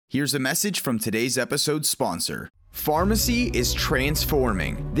Here's a message from today's episode's sponsor. Pharmacy is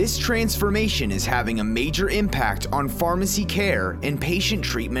transforming. This transformation is having a major impact on pharmacy care and patient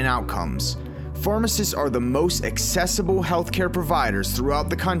treatment outcomes. Pharmacists are the most accessible healthcare providers throughout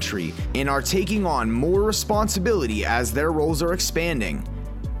the country and are taking on more responsibility as their roles are expanding.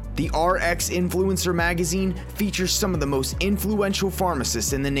 The RX Influencer magazine features some of the most influential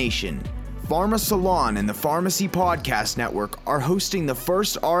pharmacists in the nation. Pharmasalon and the Pharmacy Podcast Network are hosting the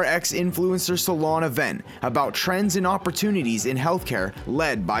first RX Influencer Salon event about trends and opportunities in healthcare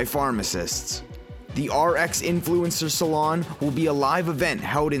led by pharmacists. The RX Influencer Salon will be a live event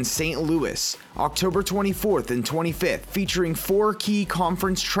held in St. Louis, October 24th and 25th, featuring 4 key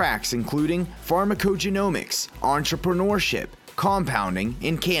conference tracks including pharmacogenomics, entrepreneurship, compounding,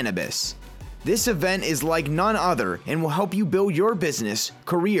 and cannabis. This event is like none other and will help you build your business,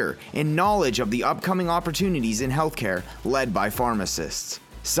 career, and knowledge of the upcoming opportunities in healthcare led by pharmacists.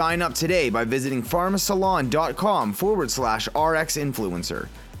 Sign up today by visiting pharmasalon.com/RxInfluencer.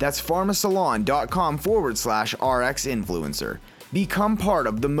 That's pharmasalon.com/RxInfluencer. Become part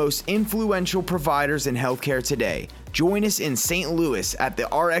of the most influential providers in healthcare today. Join us in St. Louis at the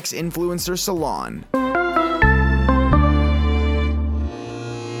RX Influencer Salon.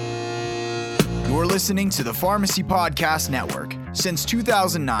 You're listening to the Pharmacy Podcast Network. Since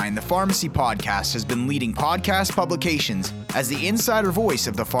 2009, the Pharmacy Podcast has been leading podcast publications as the insider voice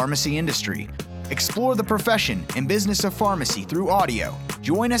of the pharmacy industry. Explore the profession and business of pharmacy through audio.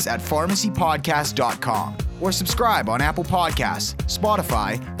 Join us at pharmacypodcast.com or subscribe on Apple Podcasts,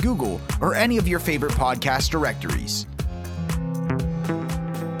 Spotify, Google, or any of your favorite podcast directories.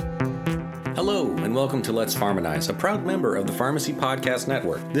 Hello, and welcome to Let's Pharmanize, a proud member of the Pharmacy Podcast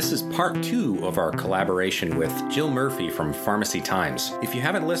Network. This is part 2 of our collaboration with Jill Murphy from Pharmacy Times. If you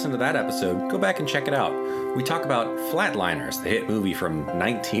haven't listened to that episode, go back and check it out. We talk about Flatliners, the hit movie from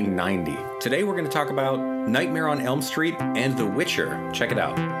 1990. Today we're going to talk about Nightmare on Elm Street and The Witcher. Check it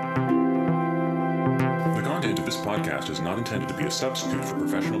out. The content of this podcast is not intended to be a substitute for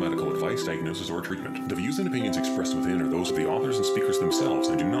professional medical advice, diagnosis, or treatment. The views and opinions expressed within are those of the authors and speakers themselves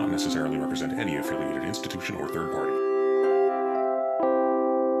and do not necessarily represent any affiliated institution or third party.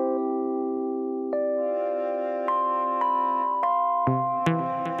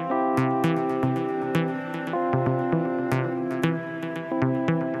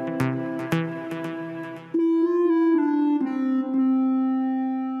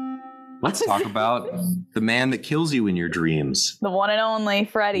 Let's talk about the man that kills you in your dreams. The one and only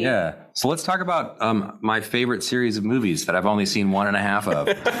Freddy. Yeah. So let's talk about my favorite series of movies that I've only seen 1.5 of.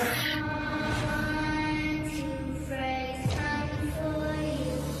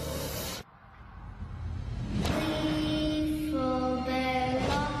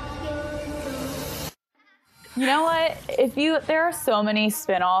 You know what? There are so many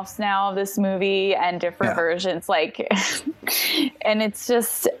spin-offs now of this movie and different versions, and it's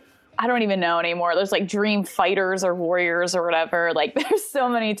just, I don't even know anymore. There's like Dream Fighters or Warriors or whatever. Like there's so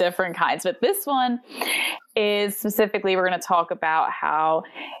many different kinds, but this one is specifically, we're going to talk about how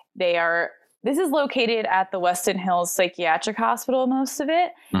this is located at the Weston Hills Psychiatric Hospital, most of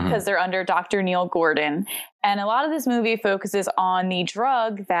it, because they're under Dr. Neil Gordon. And a lot of this movie focuses on the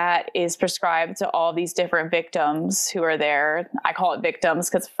drug that is prescribed to all these different victims who are there. I call it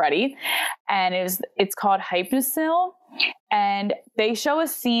victims because Freddy. And it's called Hypnocil. And they show a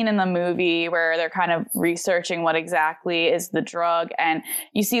scene in the movie where they're kind of researching what exactly is the drug. And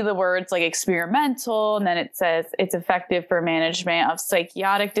you see the words like experimental, and then it says it's effective for management of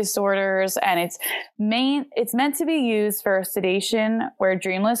psychotic disorders. And it's meant to be used for sedation where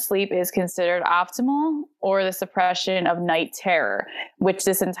dreamless sleep is considered optimal, or the suppression of night terror, which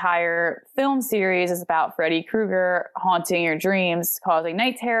this entire film series is about Freddy Krueger haunting your dreams, causing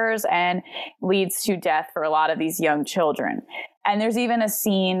night terrors, and leads to death for a lot of these young children. And there's even a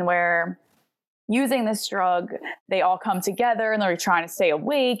scene where, using this drug, they all come together and they're trying to stay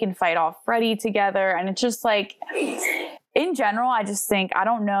awake and fight off Freddy together. And it's just like, in general, I just think, I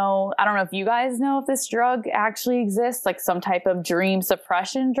don't know if you guys know if this drug actually exists, like some type of dream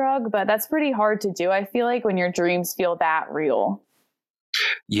suppression drug, but that's pretty hard to do, I feel like, when your dreams feel that real.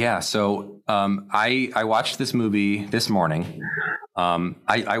 Yeah. So I watched this movie this morning.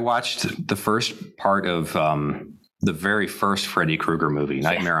 I watched the first part of the very first Freddy Krueger movie,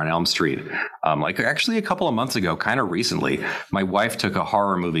 Nightmare on Elm Street. Actually a couple of months ago, kind of recently, my wife took a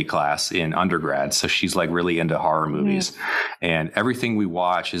horror movie class in undergrad. So she's like really into horror movies, and everything we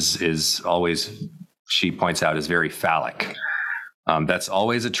watch is always, she points out, is very phallic. That's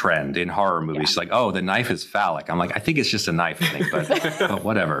always a trend in horror movies. She's like, oh, the knife is phallic. I'm like, I think it's just a knife thing, but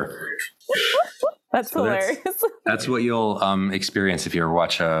whatever. That's hilarious. That's what you'll experience if you ever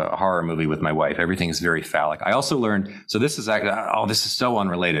watch a horror movie with my wife. Everything is very phallic. I also learned, so this is so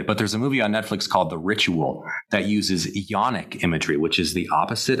unrelated, but there's a movie on Netflix called The Ritual that uses yonic imagery, which is the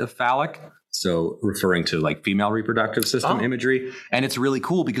opposite of phallic. So referring to like female reproductive system imagery. And it's really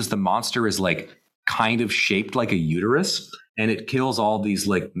cool because the monster is like kind of shaped like a uterus and it kills all these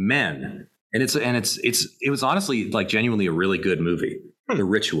like men. And it was honestly like genuinely a really good movie. The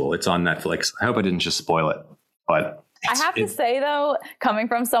Ritual. It's on Netflix. I hope I didn't just spoil it, but I have to say, though, coming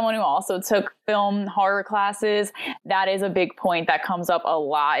from someone who also took film horror classes, that is a big point that comes up a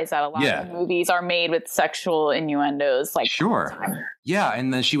lot, is that a lot of movies are made with sexual innuendos. Like, sure. Yeah.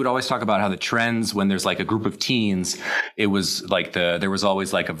 And then she would always talk about how the trends, when there's like a group of teens, it was like there was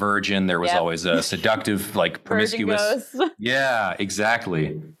always like a virgin. There was always a seductive, like promiscuous. Yeah,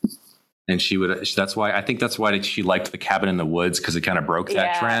 exactly. And she would, that's why she liked The Cabin in the Woods, because it kind of broke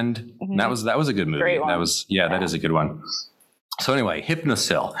that trend. Mm-hmm. That was a good movie. That is a good one. So anyway,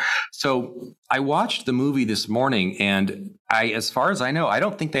 Hypnosil. So I watched the movie this morning, and as far as I know, I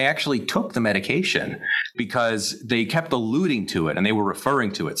don't think they actually took the medication because they kept alluding to it and they were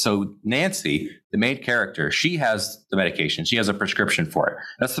referring to it. So Nancy, the main character, she has the medication. She has a prescription for it.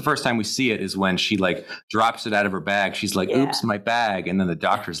 That's the first time we see it, is when she like drops it out of her bag. She's like, oops, my bag. And then the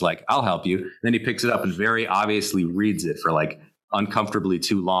doctor's like, I'll help you. And then he picks it up and very obviously reads it for like uncomfortably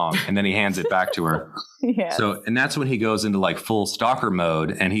too long, and then he hands it back to her. So, and that's when he goes into like full stalker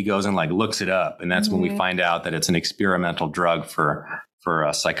mode, and he goes and like looks it up, and that's when we find out that it's an experimental drug for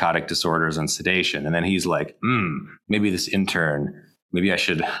psychotic disorders and sedation. And then he's like, maybe I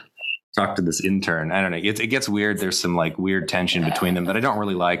should talk to this intern. I don't know. It gets weird. There's some like weird tension between them that I don't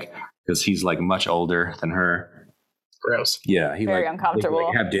really like, because he's like much older than her. Gross. Yeah, he very uncomfortable.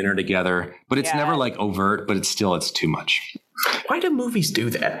 They have dinner together, but it's never like overt, but it's too much. Why do movies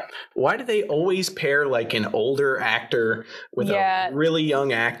do that? Why do they always pair like an older actor with a really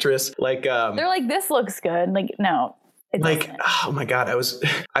young actress? Like they're like, this looks good. Like, no. Like, oh my God,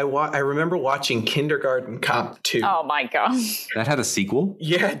 I remember watching Kindergarten Cop 2. Oh my God. That had a sequel?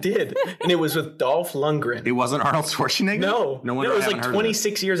 Yeah, it did. And it was with Dolph Lundgren. It wasn't Arnold Schwarzenegger? No, it was like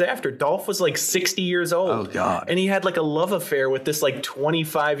 26 years after. Dolph was like 60 years old. Oh God. And he had like a love affair with this like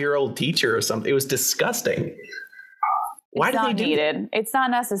 25-year-old teacher or something. It was disgusting. Why did they do that? It's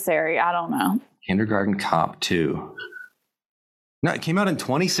not necessary. I don't know. Kindergarten Cop 2. No, it came out in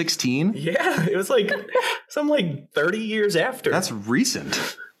 2016. Yeah, it was like some like 30 years after. That's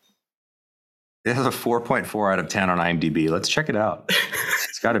recent. It has a 4.4 out of 10 on IMDb. Let's check it out.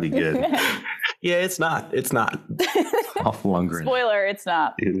 It's got to be good. Yeah, it's not. Dolph Lundgren. Spoiler, it's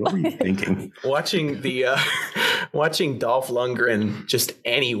not. Dude, what were you thinking? Watching Dolph Lundgren just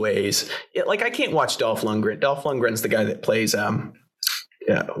anyways. Like, I can't watch Dolph Lundgren. Dolph Lundgren's the guy that plays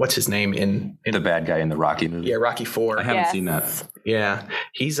what's his name in the bad guy in the Rocky movie? Yeah, Rocky 4. I haven't seen that. Yeah,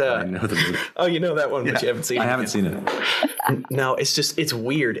 he's I know the movie. Oh, you know that one, but you haven't seen it. I haven't seen it. No, it's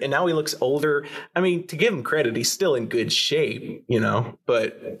weird. And now he looks older. I mean, to give him credit, he's still in good shape,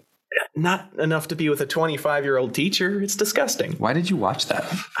 but not enough to be with a 25-year-old teacher. It's disgusting. Why did you watch that?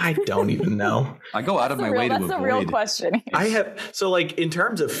 I don't even know. I go out of my way to avoid. That's a real question. So like in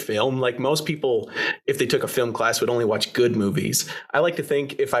terms of film, like most people, if they took a film class, would only watch good movies. I like to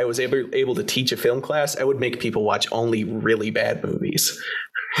think if I was able to teach a film class, I would make people watch only really bad movies.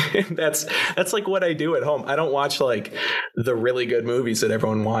 That's like what I do at home. I don't watch like the really good movies that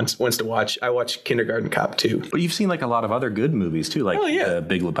everyone wants to watch. I watch Kindergarten Cop 2. But you've seen like a lot of other good movies too, like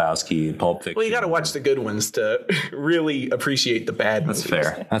Big Lebowski, Pulp Fiction. Well, you got to watch the good ones to really appreciate the bad movies.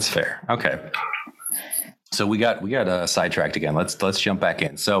 That's fair. Okay. So we got sidetracked again. Let's jump back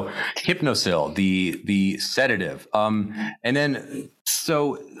in. So Hypnosil, the sedative, and then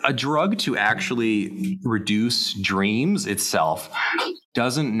so a drug to actually reduce dreams itself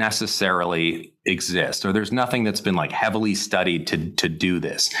doesn't necessarily exist, or there's nothing that's been like heavily studied to do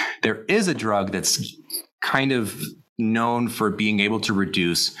this. There is a drug that's kind of known for being able to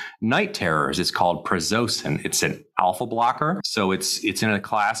reduce night terrors. It's called prazosin. It's an alpha blocker. So it's in a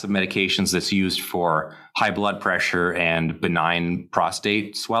class of medications that's used for high blood pressure and benign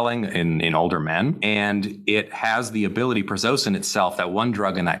prostate swelling in older men. And it has the ability, prazosin itself, that one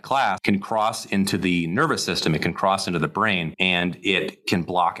drug in that class can cross into the nervous system. It can cross into the brain, and it can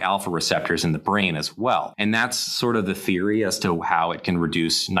block alpha receptors in the brain as well. And that's sort of the theory as to how it can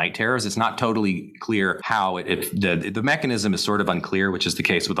reduce night terrors. It's not totally clear how it's the mechanism is sort of unclear, which is the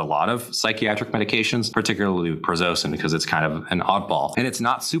case with a lot of psychiatric medications, particularly with Prazosin, because it's kind of an oddball. And it's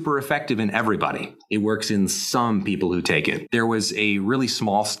not super effective in everybody. It works in some people who take it. There was a really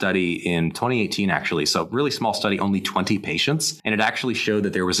small study in 2018, actually. So really small study, only 20 patients. And it actually showed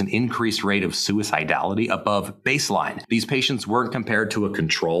that there was an increased rate of suicidality above baseline. These patients weren't compared to a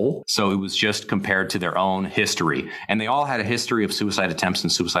control. So it was just compared to their own history. And they all had a history of suicide attempts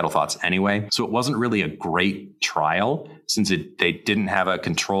and suicidal thoughts anyway. So it wasn't really a great trial since they didn't have a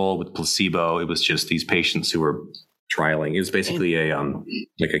control with placebo. It was just these patients who were trialing. It was basically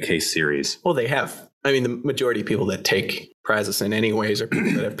a case series. Well, they have. I mean, the majority of people that take Prazosin anyways are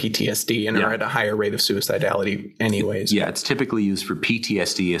people that have PTSD and are at a higher rate of suicidality anyways. Yeah, it's typically used for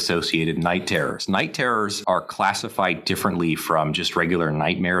PTSD-associated night terrors. Night terrors are classified differently from just regular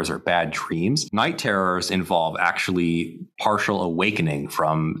nightmares or bad dreams. Night terrors involve actually partial awakening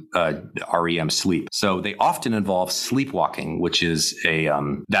from REM sleep. So they often involve sleepwalking, which is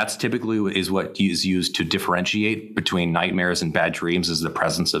that's typically is what is used to differentiate between nightmares and bad dreams, is the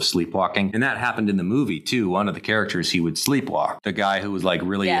presence of sleepwalking. And that happened in the movie too. One of the characters, he would sleepwalk. The guy who was like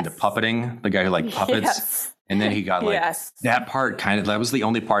really into puppeting, the guy who like puppets. Yes. And then he got like that part that was the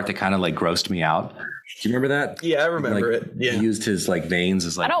only part that kind of like grossed me out. Do you remember that? Yeah, I remember it. Yeah. He used his like veins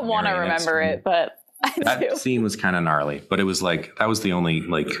as like. I don't want to remember it, but I do. That scene was kind of gnarly, but it was like, that was the only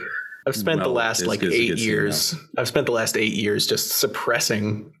like. I've spent the last 8 years. I've spent the last 8 years just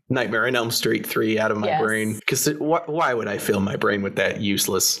suppressing Nightmare on Elm Street 3 out of my brain. Because why would I fill my brain with that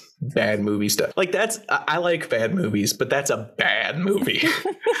useless bad movie stuff? Like I like bad movies, but that's a bad movie.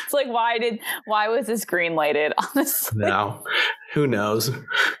 It's like, why was this green lighted? Honestly, no, who knows?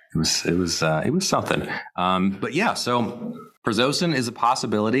 It was something. But yeah, so Prazosin is a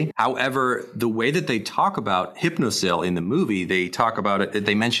possibility. However, the way that they talk about Hypnocil in the movie, they talk about it,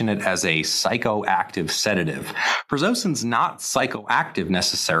 they mention it as a psychoactive sedative. Prazosin's not psychoactive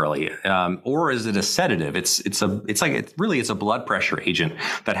necessarily, or is it a sedative? It's a blood pressure agent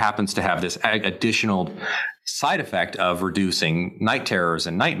that happens to have this additional side effect of reducing night terrors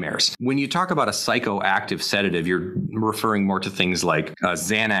and nightmares. When you talk about a psychoactive sedative, you're referring more to things like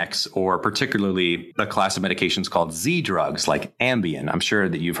Xanax, or particularly a class of medications called Z drugs like Ambien. I'm sure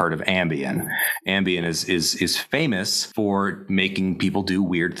that you've heard of Ambien. Ambien is famous for making people do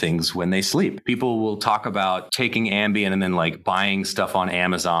weird things when they sleep. People will talk about taking Ambien and then like buying stuff on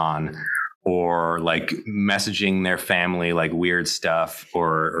Amazon, or like messaging their family like weird stuff,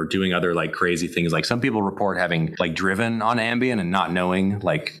 or doing other like crazy things. Like some people report having like driven on Ambien and not knowing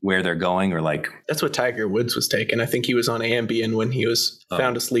like where they're going, or like. That's what Tiger Woods was taking. I think he was on Ambien when he was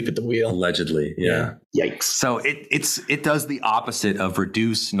found asleep at the wheel. Allegedly. Yeah. Yikes. So it does the opposite of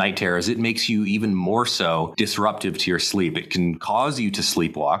reduce night terrors. It makes you even more so disruptive to your sleep. It can cause you to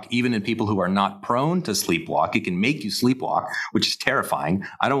sleepwalk, even in people who are not prone to sleepwalk. It can make you sleepwalk, which is terrifying.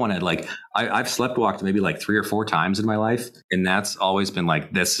 I don't want to like. I've sleptwalked maybe like 3 or 4 times in my life. And that's always been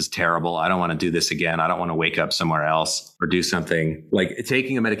like, this is terrible. I don't want to do this again. I don't want to wake up somewhere else or do something. Like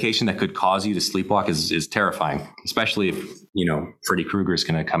taking a medication that could cause you to sleepwalk is terrifying, especially if, Freddy Krueger is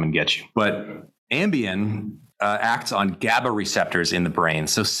going to come and get you. But Ambien acts on GABA receptors in the brain.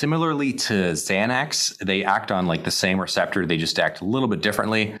 So similarly to Xanax, they act on like the same receptor. They just act a little bit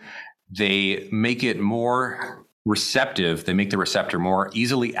differently. They make it more receptive. They make the receptor more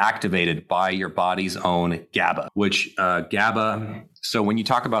easily activated by your body's own GABA, which GABA. So when you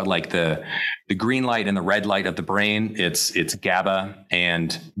talk about like the green light and the red light of the brain, it's GABA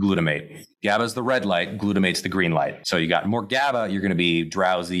and glutamate. GABA is the red light, glutamate's the green light. So you got more GABA, you're going to be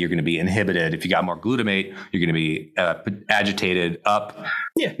drowsy, you're going to be inhibited. If you got more glutamate, you're going to be agitated, up,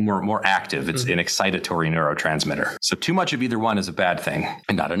 more active. It's an excitatory neurotransmitter. So too much of either one is a bad thing,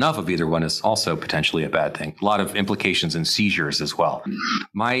 and not enough of either one is also potentially a bad thing. A lot of implications in seizures as well.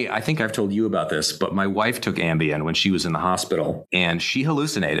 I think I've told you about this, but my wife took Ambien when she was in the hospital, and she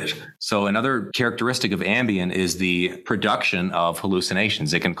hallucinated. So another characteristic of Ambien is the production of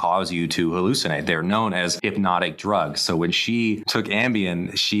hallucinations. It can cause you to hallucinate. They're known as hypnotic drugs. So when she took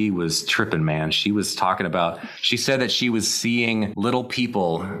Ambien, she was tripping, man. She said that she was seeing little people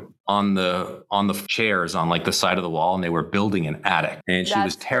on the chairs on like the side of the wall, and they were building an attic, and she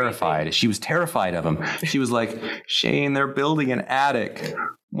was terrified. Crazy. She was terrified of them. She was like, Shane, they're building an attic.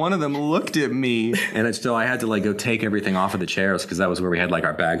 One of them looked at me, and so I had to like go take everything off of the chairs because that was where we had like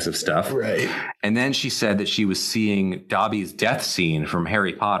our bags of stuff. Right. And then she said that she was seeing Dobby's death scene from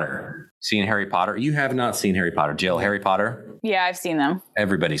Harry Potter. Seen Harry Potter? You have not seen Harry Potter. Jill, Harry Potter? Yeah, I've seen them.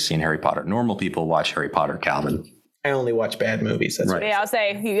 Everybody's seen Harry Potter. Normal people watch Harry Potter, Calvin. I only watch bad movies. That's Right. Yeah, I'll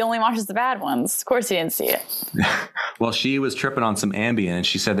say he only watches the bad ones. Of course he didn't see it. Well, she was tripping on some Ambien, and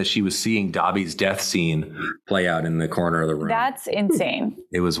she said that she was seeing Dobby's death scene play out in the corner of the room. That's insane.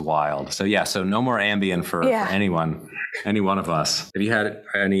 It was wild. So yeah, so no more Ambien for anyone, any one of us. Have you had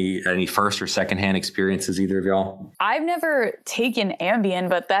any first or secondhand experiences, either of y'all? I've never taken Ambien,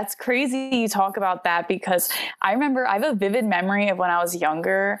 but that's crazy you talk about that, because I remember I have a vivid memory of when I was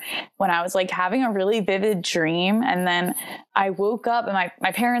younger, when I was like having a really vivid dream. And then I woke up and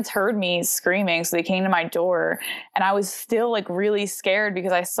my parents heard me screaming. So they came to my door, and I was still like really scared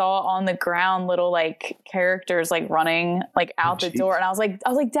because I saw on the ground little like characters like running like out the door. And I was like,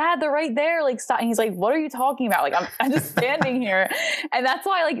 Dad, they're right there. Like, stop. And he's like, what are you talking about? Like, I'm just standing here. And that's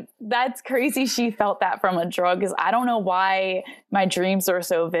why, like, that's crazy. She felt that from a drug, because I don't know why my dreams were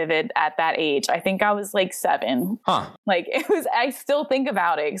so vivid at that age. I think I was like 7. Huh. Like, I still think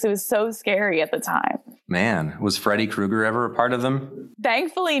about it because it was so scary at the time. Man, was Freddy Krueger ever a part of them?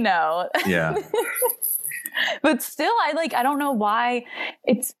 Thankfully, no. Yeah. But still, I don't know why.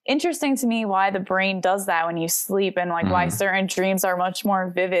 It's interesting to me why the brain does that when you sleep, and like why certain dreams are much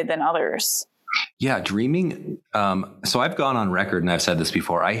more vivid than others. Yeah, dreaming. So I've gone on record, and I've said this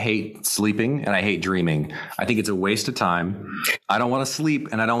before. I hate sleeping and I hate dreaming. I think it's a waste of time. I don't want to sleep,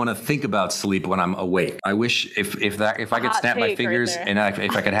 and I don't want to think about sleep when I'm awake. I wish if I could snap my fingers and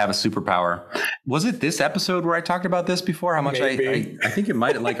if I could have a superpower. Was it this episode where I talked about this before? How much I think it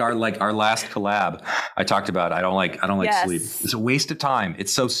might like our last collab. I talked about I don't like sleep. It's a waste of time.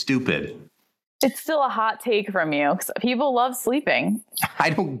 It's so stupid. It's still a hot take from you, because people love sleeping.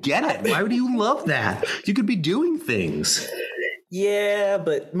 I don't get it. Why would you love that? You could be doing things. Yeah,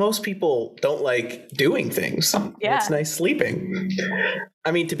 but most people don't like doing things. Yeah. It's nice sleeping.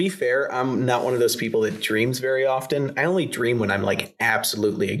 I mean, to be fair, I'm not one of those people that dreams very often. I only dream when I'm like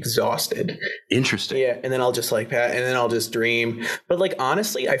absolutely exhausted. Interesting. Yeah, and then I'll just like that, and then I'll just dream. But like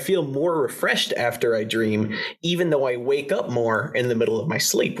honestly, I feel more refreshed after I dream, even though I wake up more in the middle of my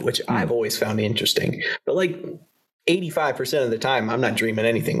sleep, which I've always found interesting. But like 85% of the time, I'm not dreaming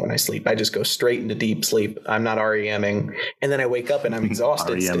anything when I sleep. I just go straight into deep sleep. I'm not REMing. And then I wake up and I'm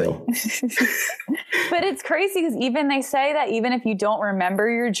exhausted still. But it's crazy because even they say that even if you don't remember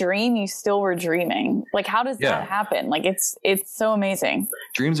your dream, you still were dreaming. Like, how does that happen? Like, it's so amazing.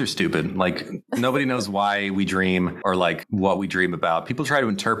 Dreams are stupid. Like, nobody knows why we dream or like what we dream about. People try to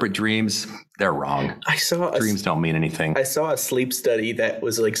interpret dreams. They're wrong. Dreams don't mean anything. I saw a sleep study that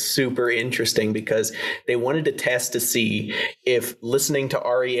was like super interesting because they wanted to test to see if listening to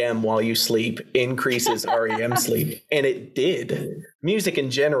REM while you sleep increases REM sleep. And it did. Music in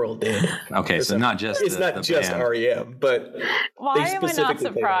general did. Okay, so not just it's not just band. REM, but why am I not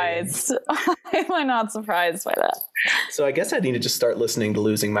surprised? Why am I not surprised by that? So I guess I need to just start listening to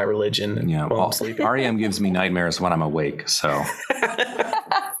Losing My Religion while I'm sleeping. REM gives me nightmares when I'm awake, so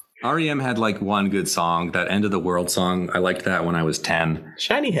REM had like one good song, that End of the World song. I liked that when I was 10.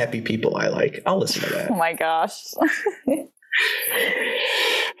 Shiny Happy People I like. I'll listen to that. Oh my gosh.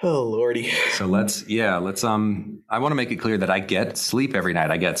 Oh Lordy. So let's I want to make it clear that I get sleep every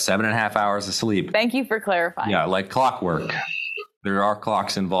night. I get 7.5 hours of sleep. Thank you for clarifying. Yeah, like clockwork. There are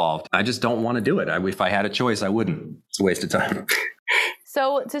clocks involved. I just don't want to do it. If I had a choice, I wouldn't. It's a waste of time.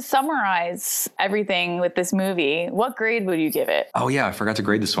 So to summarize everything with this movie, what grade would you give it? Oh yeah, I forgot to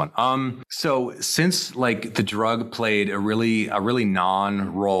grade this one. So since like the drug played a really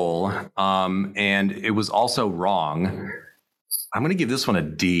non-role, and it was also wrong, I'm gonna give this one a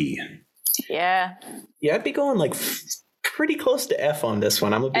D. Yeah. Yeah, I'd be going like pretty close to F on this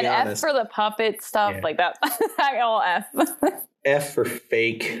one. I'm gonna be honest. F for the puppet stuff like that. All F. F for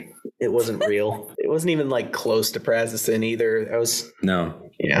fake. It wasn't real. It wasn't even like close to Prazosin either. That was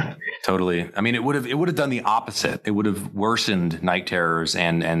yeah, totally. I mean, it would have done the opposite. It would have worsened night terrors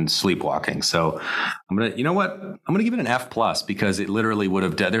and sleepwalking. So I'm gonna give it an F plus because it literally would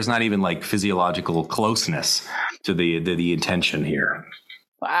have. There's not even like physiological closeness to the intention here.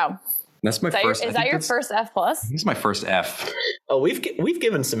 Wow. That's my first. Is that your first F plus? This is my first F. Oh, we've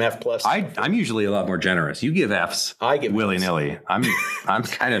given some F plus. I'm usually a lot more generous. You give Fs. I give willy nilly. I'm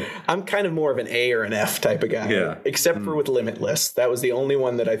kind of more of an A or an F type of guy. Yeah. Except for with Limitless, that was the only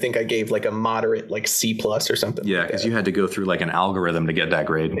one that I think I gave like a moderate like C plus or something. Yeah, because you had to go through like an algorithm to get that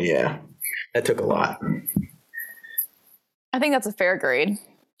grade. Yeah, that took a lot. I think that's a fair grade.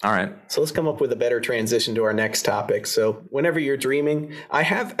 All right. So let's come up with a better transition to our next topic. So whenever you're dreaming, I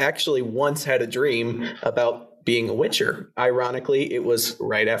have actually once had a dream about being a Witcher. Ironically, it was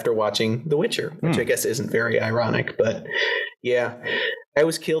right after watching The Witcher, which I guess isn't very ironic, but yeah, I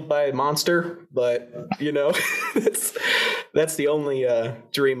was killed by a monster, but you know, That's the only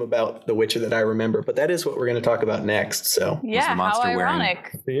dream about The Witcher that I remember. But that is what we're going to talk about next. So Yeah, how monster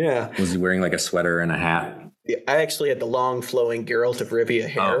ironic. yeah, Was he wearing like a sweater and a hat? yeah, I actually had the long flowing Geralt of Rivia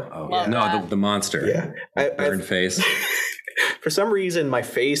hair. Love No, that. the monster. Yeah, Burned face. For some reason, my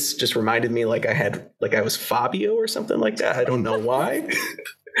face just reminded me like I was Fabio or something like that. I don't know why.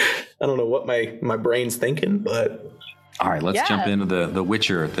 I don't know what my brain's thinking, but All right, let's jump into the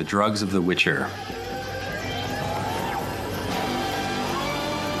Witcher, the drugs of the Witcher.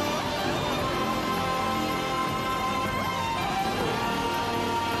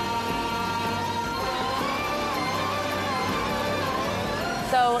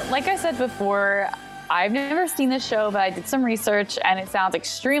 So, like I said before, I've never seen this show, but I did some research and it sounds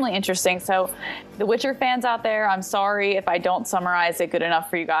extremely interesting. So, the Witcher fans out there, I'm sorry if I don't summarize it good enough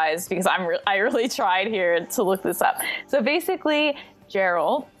for you guys because I really tried here to look this up. So, basically,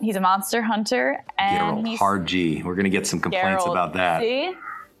 Geralt, he's a monster hunter, and Geralt, he's hard G. We're gonna get some complaints Geralt. about that. See?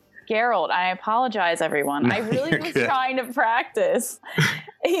 Geralt, I apologize, everyone. I really was good. trying to practice.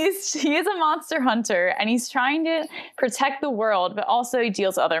 He is a monster hunter, and he's trying to protect the world, but also he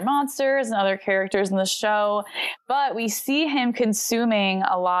deals with other monsters and other characters in the show. But we see him consuming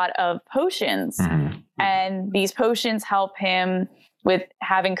a lot of potions, and these potions help him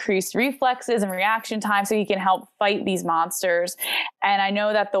have increased reflexes and reaction time so he can help fight these monsters. And I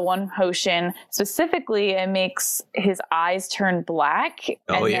know that the one potion specifically, it makes his eyes turn black.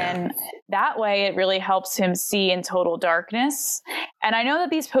 Then that way it really helps him see in total darkness. And I know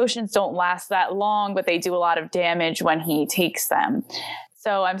that these potions don't last that long, but they do a lot of damage when he takes them.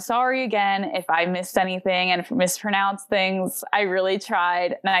 So I'm sorry again if I missed anything and mispronounced things. I really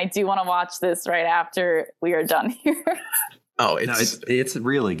tried, and I do want to watch this right after we are done here. oh, It's a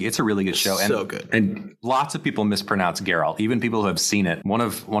really good show. And, so good. And lots of people mispronounce Geralt, even people who have seen it. One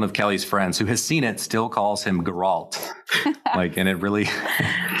of Kelly's friends who has seen it still calls him Geralt. And it really,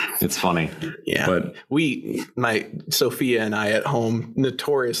 it's funny. Yeah, but my Sophia and I at home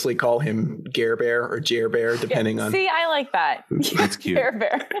notoriously call him Gare Bear or Jer Bear, depending on. See, I like that. That's cute. Gare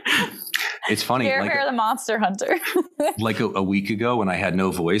Bear. It's funny. Gare Bear the monster hunter. Like a week ago when I had no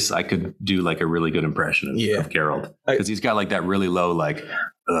voice, I could do like a really good impression of Geralt because he's got like that really low, like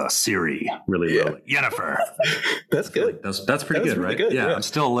Siri, really low, like, Yennefer. That's good. That's pretty good, really right? good, Yeah, yeah.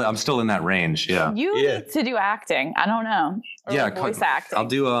 I'm still in that range. Yeah. You need to do acting. I don't know. Or like voice acting. I'll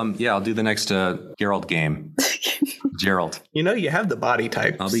do the next Geralt game. Geralt. You know, you have the body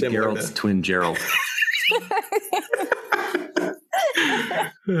type. I'll be Geralt's twin Geralt.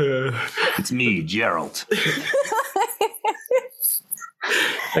 It's me, Geralt.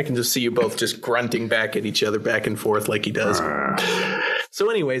 I can just see you both just grunting back at each other back and forth like he does. So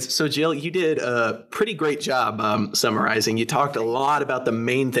anyways, Jill, you did a pretty great job summarizing. You talked a lot about the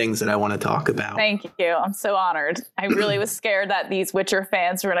main things that I want to talk about. Thank you. I'm so honored. I really was scared that these Witcher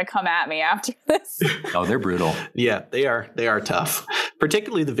fans were going to come at me after this. Oh, they're brutal. Yeah, they are tough.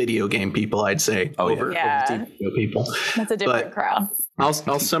 Particularly the video game people, I'd say, over TV show people. That's a different crowd. I'll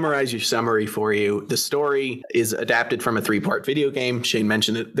summarize your summary for you. The story is adapted from a 3-part video game. Shane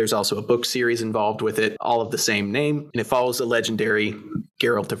mentioned it. There's also a book series involved with it, all of the same name, and it follows the legendary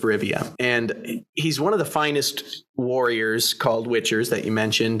Geralt of Rivia. And he's one of the finest warriors called Witchers that you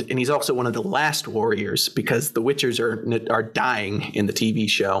mentioned, and he's also one of the last warriors because the Witchers are dying in the TV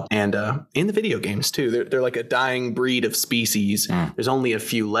show and in the video games too. They're like a dying breed of species. There's only a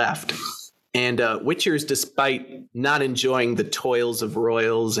few left. And Witchers, despite not enjoying the toils of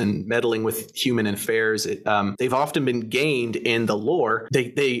royals and meddling with human affairs, they've often been gained in the lore.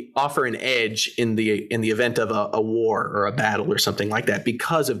 They offer an edge in the event of a war or a battle or something like that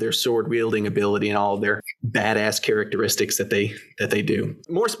because of their sword wielding ability and all of their badass characteristics that they do.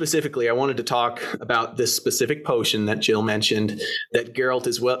 More specifically, I wanted to talk about this specific potion that Jill mentioned that Geralt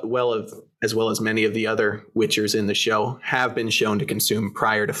as well as many of the other Witchers in the show have been shown to consume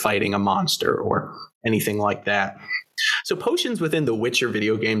prior to fighting a monster or anything like that. So potions within the Witcher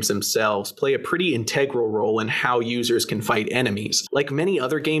video games themselves play a pretty integral role in how users can fight enemies. Like many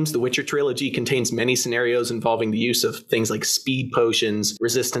other games, the Witcher trilogy contains many scenarios involving the use of things like speed potions,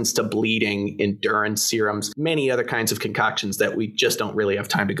 resistance to bleeding, endurance serums, many other kinds of concoctions that we just don't really have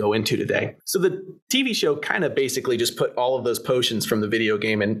time to go into today. So the TV show kind of basically just put all of those potions from the video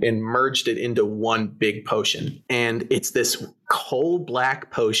game and merged it into one big potion. And it's this coal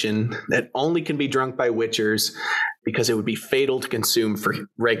black potion that only can be drunk by Witchers because it would be fatal to consume for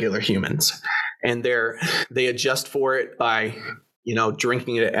regular humans. And they adjust for it by,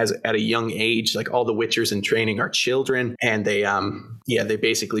 drinking it at a young age. Like all the Witchers in training are children, and they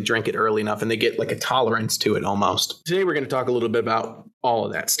basically drink it early enough and they get like a tolerance to it almost. Today we're going to talk a little bit about all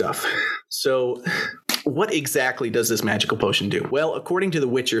of that stuff. So what exactly does this magical potion do? Well, according to the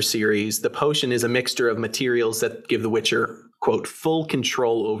Witcher series, the potion is a mixture of materials that give the Witcher, quote, full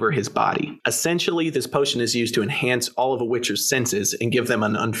control over his body. Essentially, this potion is used to enhance all of a Witcher's senses and give them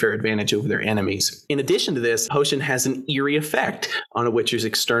an unfair advantage over their enemies. In addition to this, potion has an eerie effect on a Witcher's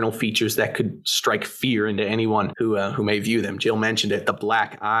external features that could strike fear into anyone who may view them. Jill mentioned it, the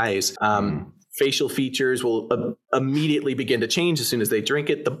black eyes. Facial features will immediately begin to change as soon as they drink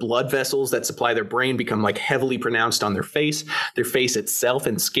it. The blood vessels that supply their brain become like heavily pronounced on their face. Their face itself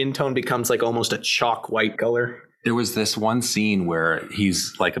and skin tone becomes like almost a chalk white color. There was this one scene where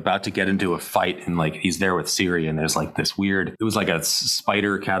he's like about to get into a fight and like he's there with Ciri and there's like this weird, it was like a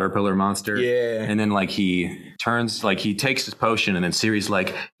spider caterpillar monster. Yeah. And then like he turns, like he takes his potion and then Ciri's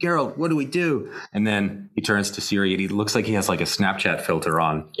like, Geralt, what do we do? And then he turns to Ciri and he looks like he has like a Snapchat filter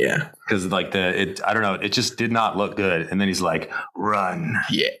on. Yeah. Because like I don't know, it just did not look good. And then he's like, run.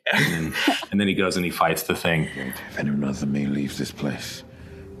 Yeah. And then he goes and he fights the thing. If anyone other than me leaves this place,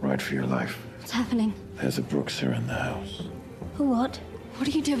 ride for your life. What's happening? There's a Bruxer in the house. What? What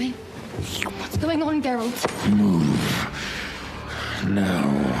are you doing? What's going on, Geralt? Move. Now.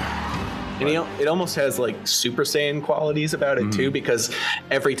 And it almost has like Super Saiyan qualities about it too, because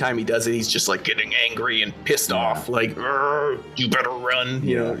every time he does it, he's just like getting angry and pissed off. Like, you better run.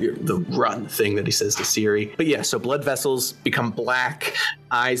 You know, the run thing that he says to Ciri. But yeah, so blood vessels become black,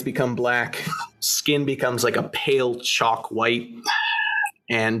 eyes become black, skin becomes like a pale chalk white.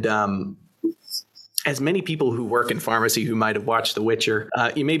 And as many people who work in pharmacy who might have watched The Witcher,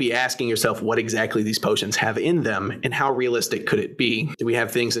 you may be asking yourself what exactly these potions have in them and how realistic could it be? Do we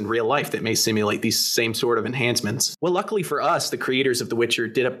have things in real life that may simulate these same sort of enhancements? Well, luckily for us, the creators of The Witcher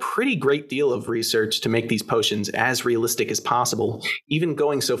did a pretty great deal of research to make these potions as realistic as possible, even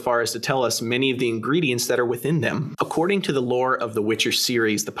going so far as to tell us many of the ingredients that are within them. According to the lore of the Witcher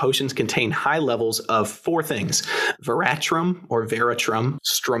series, the potions contain high levels of 4 things: veratrum or veratrum,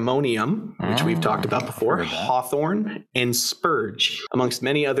 stramonium, which we've talked about before, hawthorn, and spurge, amongst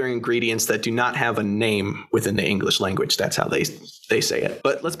many other ingredients that do not have a name within the English language. That's how they say it.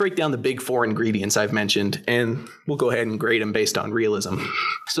 But let's break down the big 4 ingredients I've mentioned, and we'll go ahead and grade them based on realism.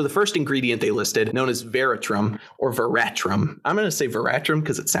 So the first ingredient they listed, known as veratrum or veratrum. I'm going to say veratrum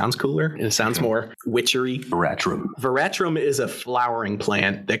because it sounds cooler and it sounds more witchery. Veratrum. Veratrum is a flowering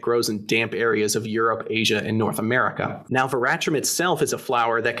plant that grows in damp areas of Europe, Asia, and North America. Now, veratrum itself is a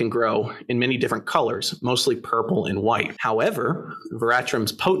flower that can grow in many different colors, mostly purple and white. However,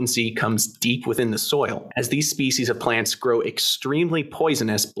 veratrum's potency comes deep within the soil, as these species of plants grow extremely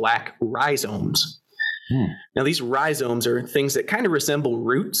poisonous black rhizomes. Now, these rhizomes are things that kind of resemble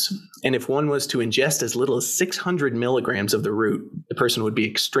roots, and if one was to ingest as little as 600 milligrams of the root, the person would be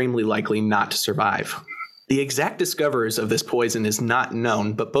extremely likely not to survive. The exact discoverers of this poison is not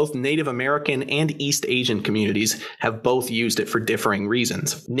known, but both Native American and East Asian communities have both used it for differing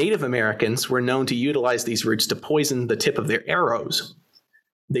reasons. Native Americans were known to utilize these roots to poison the tip of their arrows.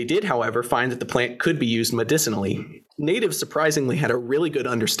 They did, however, find that the plant could be used medicinally. Natives surprisingly had a really good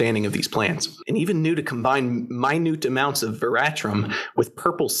understanding of these plants, and even knew to combine minute amounts of veratrum with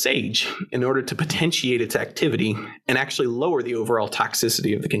purple sage in order to potentiate its activity and actually lower the overall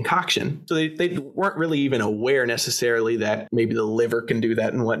toxicity of the concoction. So they weren't really even aware necessarily that maybe the liver can do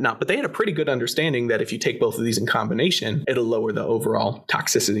that and whatnot, but they had a pretty good understanding that if you take both of these in combination, it'll lower the overall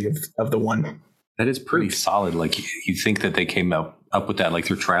toxicity of the one. That is pretty solid. Like you think that they came up with that like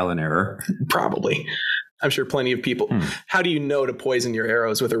through trial and error? Probably. I'm sure plenty of people. How do you know to poison your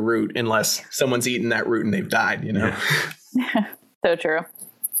arrows with a root unless someone's eaten that root and they've died, you know? Yeah. So true.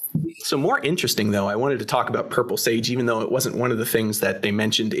 So more interesting, though, I wanted to talk about purple sage, even though it wasn't one of the things that they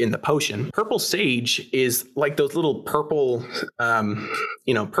mentioned in the potion. Purple sage is like those little purple,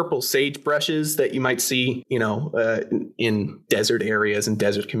 purple sage brushes that you might see, in desert areas and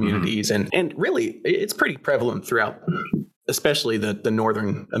desert communities. And really, it's pretty prevalent throughout, especially the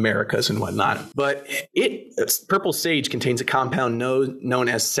northern Americas and whatnot. But purple sage contains a compound known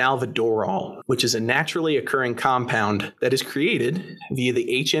as salvadorol, which is a naturally occurring compound that is created via the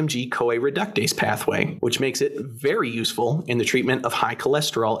HMG-CoA reductase pathway, which makes it very useful in the treatment of high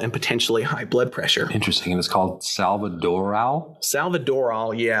cholesterol and potentially high blood pressure. Interesting. And it's called salvadorol?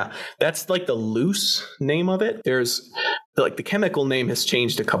 Salvadorol, yeah. That's like the loose name of it. There's the chemical name has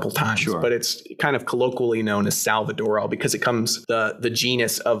changed a couple times, but it's kind of colloquially known as salvadorol because it comes, the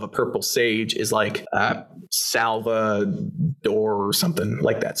genus of a purple sage is like Salvador or something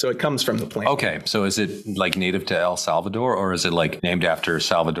like that. So it comes from the plant. Okay. So is it like native to El Salvador or is it like named after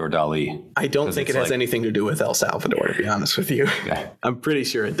Salvador Dali? I don't think it has anything to do with El Salvador, to be honest with you. Okay. I'm pretty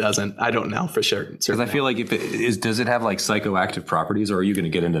sure it doesn't. I don't know for sure. Because I feel like does it have like psychoactive properties or are you going to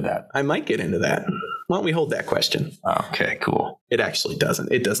get into that? I might get into that. Why don't we hold that question? Okay, cool. It actually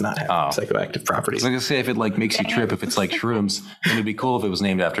doesn't. It does not have psychoactive properties. I was going to say, if it like makes you trip, if it's like shrooms, then it'd be cool if it was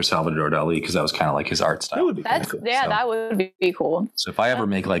named after Salvador Dali, because that was kind of like his art style. That would be cool. Yeah, that would be cool. So if I ever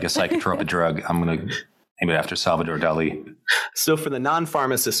make like a psychotropic drug, I'm going to name it after Salvador Dali. So for the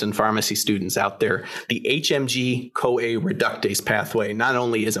non-pharmacist and pharmacy students out there, the HMG-CoA reductase pathway not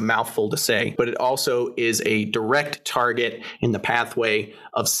only is a mouthful to say, but it also is a direct target in the pathway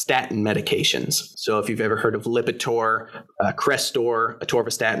of statin medications. So if you've ever heard of Lipitor, Crestor,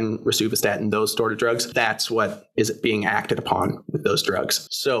 atorvastatin, rosuvastatin, those sort of drugs, that's what is being acted upon with those drugs.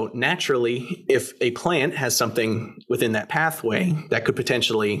 So naturally, if a plant has something within that pathway that could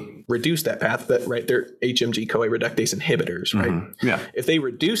potentially reduce that path, that right, they're HMG-CoA reductase inhibitors, right? Mm-hmm. Yeah. If they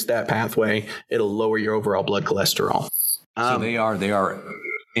reduce that pathway, it'll lower your overall blood cholesterol. So they are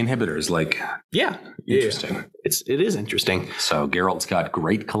inhibitors, like interesting. Yeah. It is interesting. So Geralt's got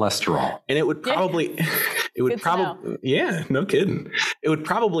great cholesterol, and it would probably no kidding. It would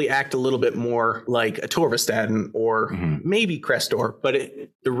probably act a little bit more like atorvastatin or maybe Crestor, but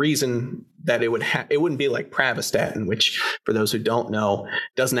the reason that it wouldn't be like pravastatin, which for those who don't know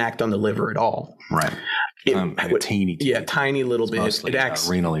doesn't act on the liver at all. Right. Tiny little bit. It acts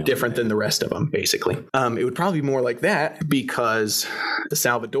different than the rest of them, basically. It would probably be more like that because the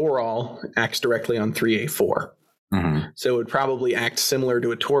salvadorol acts directly on 3A4. Mm-hmm. So it would probably act similar to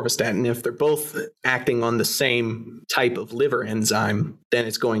atorvastatin. If they're both acting on the same type of liver enzyme, then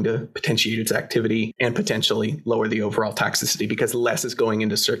it's going to potentiate its activity and potentially lower the overall toxicity because less is going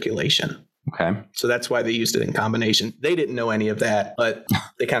into circulation. Okay. So that's why they used it in combination. They didn't know any of that, but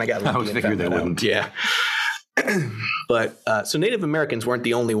they kind of got lucky. I would figure they wouldn't. Yeah. But so Native Americans weren't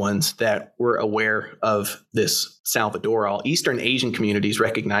the only ones that were aware of this salvadorol. Eastern Asian communities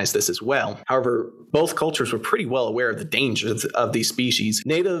recognized this as well. However, both cultures were pretty well aware of the dangers of these species.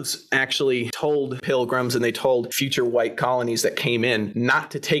 Natives actually told pilgrims and they told future white colonies that came in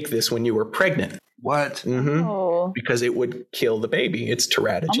not to take this when you were pregnant. What? Mm-hmm. Oh. Because it would kill the baby. It's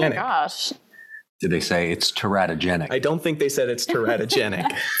teratogenic. Oh my gosh. Did they say it's teratogenic? I don't think they said it's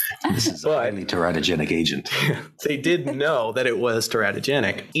teratogenic. This is a highly teratogenic agent. They did know that it was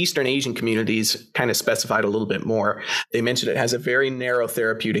teratogenic. Eastern Asian communities kind of specified a little bit more. They mentioned it has a very narrow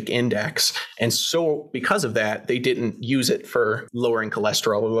therapeutic index. And so because of that, they didn't use it for lowering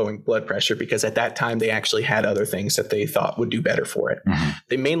cholesterol or lowering blood pressure because at that time they actually had other things that they thought would do better for it. Mm-hmm.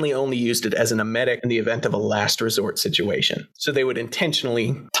 They mainly only used it as an emetic in the event of a last resort situation. So they would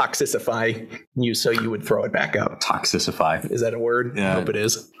intentionally toxicify you so you would throw it back up. Toxicify. Is that a word? Yeah. I hope it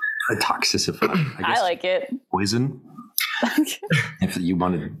is. Toxicify. I like it. Poison. If you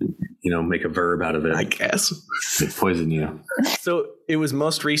wanted to, make a verb out of it. I guess. They poison you. So it was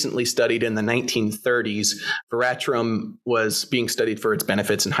most recently studied in the 1930s. Veratrum was being studied for its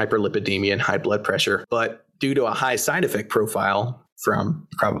benefits in hyperlipidemia and high blood pressure. But due to a high side effect profile from,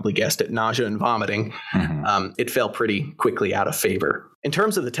 you probably guessed it, nausea and vomiting, it fell pretty quickly out of favor. In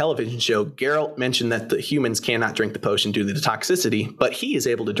terms of the television show, Geralt mentioned that the humans cannot drink the potion due to the toxicity, but he is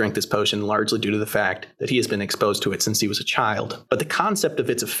able to drink this potion largely due to the fact that he has been exposed to it since he was a child. But the concept of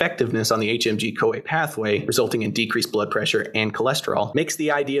its effectiveness on the HMG-CoA pathway, resulting in decreased blood pressure and cholesterol, makes the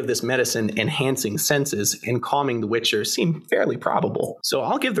idea of this medicine enhancing senses and calming the Witcher seem fairly probable. So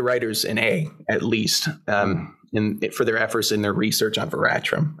I'll give the writers an A, at least. For their efforts in their research on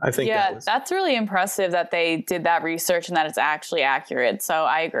Veratrum. I think that's really impressive that they did that research and that it's actually accurate. So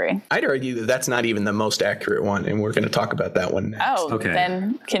I agree. I'd argue that that's not even the most accurate one, and we're going to talk about that one next. Oh, okay.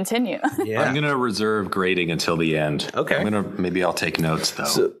 Then continue. Yeah. I'm going to reserve grading until the end. Okay. Maybe I'll take notes though.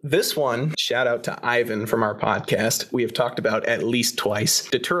 So this one, shout out to Ivan from our podcast, we have talked about at least twice,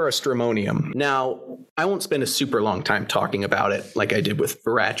 Deuterostramonium. Now, I won't spend a super long time talking about it like I did with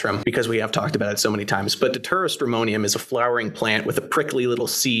Veratrum because we have talked about it so many times, but Deuterostramonium is a flowering plant with a prickly little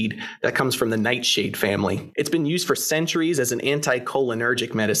seed that comes from the nightshade family. It's been used for centuries as an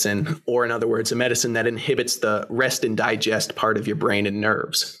anticholinergic medicine, or in other words, a medicine that inhibits the rest and digest part of your brain and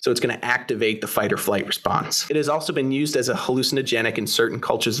nerves. So it's going to activate the fight or flight response. It has also been used as a hallucinogenic in certain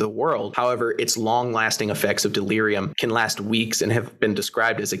cultures of the world. However, its long-lasting effects of delirium can last weeks and have been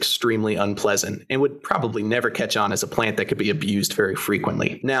described as extremely unpleasant and would probably never catch on as a plant that could be abused very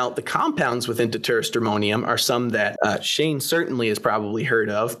frequently. Now, the compounds within Deuterostramonium are some that Shane certainly has probably heard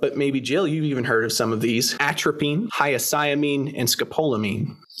of, but maybe Jill, you've even heard of some of these: atropine, hyoscyamine, and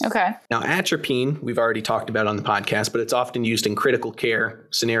scopolamine. Okay. Now, atropine, we've already talked about on the podcast, but it's often used in critical care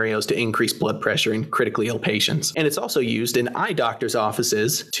scenarios to increase blood pressure in critically ill patients. And it's also used in eye doctors'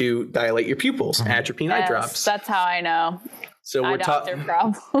 offices to dilate your pupils, atropine eye drops. That's how I know. So I we're doubt their talking.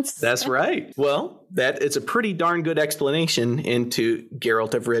 problems. That's right. Well, that is a pretty darn good explanation into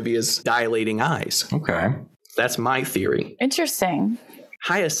Geralt of Rivia's dilating eyes. Okay. That's my theory. Interesting.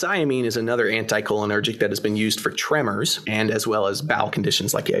 Hyoscyamine is another anticholinergic that has been used for tremors and as well as bowel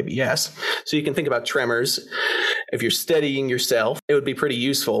conditions like IBS. So you can think about tremors. If you're steadying yourself, it would be pretty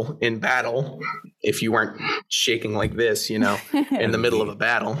useful in battle if you weren't shaking like this, in the middle of a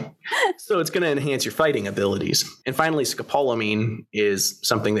battle. So it's going to enhance your fighting abilities. And finally, scopolamine is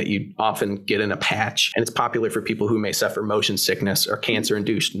something that you often get in a patch, and it's popular for people who may suffer motion sickness or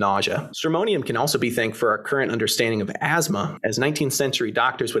cancer-induced nausea. Stramonium can also be thanked for our current understanding of asthma, as 19th century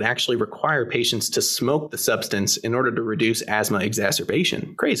doctors would actually require patients to smoke the substance in order to reduce asthma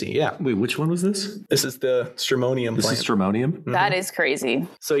exacerbation. Crazy, yeah. Wait, which one was this? This is the stramonium This plant. is stramonium? That is crazy.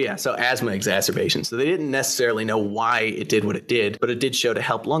 So asthma exacerbation. So they didn't necessarily know why it did what it did, but it did show to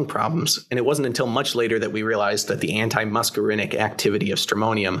help lung problems. And it wasn't until much later that we realized that the anti-muscarinic activity of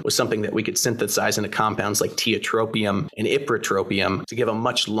stramonium was something that we could synthesize into compounds like tiotropium and ipratropium to give a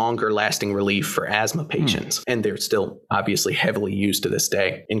much longer lasting relief for asthma patients. And they're still obviously heavily used to this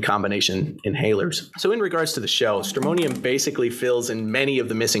day in combination inhalers. So in regards to the show, stramonium basically fills in many of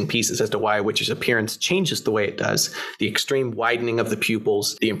the missing pieces as to why a witch's appearance changes the way it does. The extreme widening of the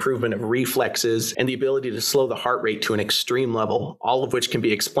pupils, the improvement of reflexes, and the ability to slow the heart rate to an extreme level, all of which can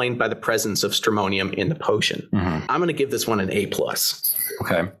be explained by the presence of stramonium in the potion. I'm going to give this one an A+.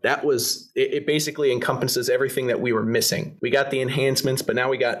 Okay. It basically encompasses everything that we were missing. We got the enhancements, but now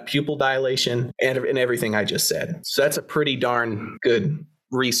we got pupil dilation and everything I just said. So that's a pretty darn good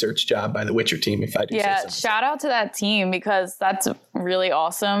research job by the Witcher team, if I do say so. Shout out to that team, because that's really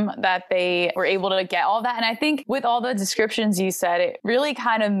awesome that they were able to get all that. And I think with all the descriptions you said, it really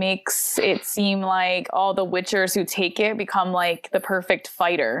kind of makes it seem like all the Witchers who take it become like the perfect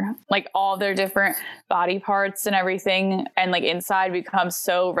fighter. Like all their different body parts and everything and like inside becomes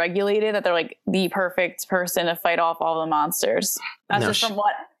so regulated that they're like the perfect person to fight off all the monsters. That's just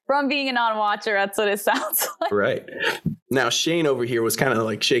from being a non-watcher, that's what it sounds like. Right. Now, Shane over here was kind of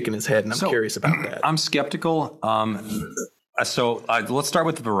like shaking his head, and I'm curious about that. I'm skeptical. So let's start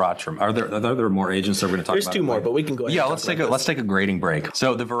with the Veratrum. Are there more agents that we're going to talk about? There's two more, but we can go ahead. Yeah, let's take a grading break.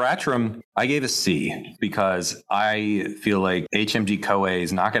 So the Veratrum, I gave a C because I feel like HMG-CoA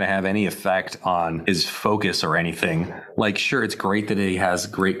is not going to have any effect on his focus or anything. Like, sure, it's great that he has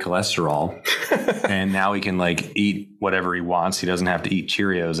great cholesterol, and now he can like eat whatever he wants. He doesn't have to eat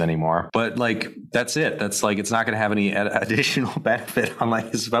Cheerios anymore. But like, that's it. That's like, it's not going to have any additional benefit on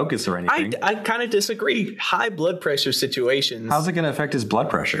like his focus or anything. I kind of disagree. High blood pressure situations. How's it going to affect his blood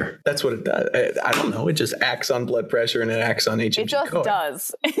pressure? That's what it does. I don't know. It just acts on blood pressure and it acts on HMG. It just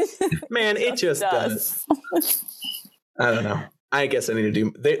does. Man, it just does. I don't know. I guess I need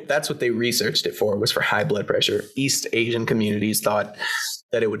to do. That's what they researched it for, was for high blood pressure. East Asian communities thought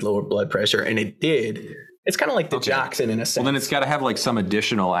that it would lower blood pressure, and it did. It's kind of like the Joxin in a sense. Well, then it's got to have like some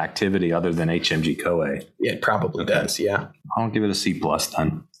additional activity other than HMG-CoA. Yeah, it probably does. Yeah. I'll give it a C+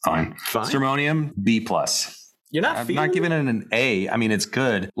 then. Fine. Stramonium, B+. You're not. I'm not giving it an A. I mean, it's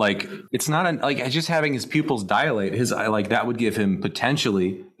good. Like, it's not like just having his pupils dilate. His eye, like that would give him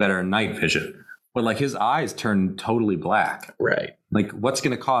potentially better night vision. But like his eyes turn totally black. Right. Like, what's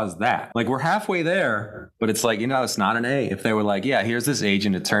going to cause that? Like, we're halfway there, but it's like, it's not an A. If they were like, yeah, here's this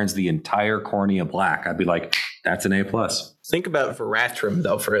agent, it turns the entire cornea black, I'd be like, that's an A+. Think about Veratrum,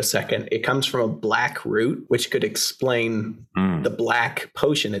 though, for a second. It comes from a black root, which could explain the black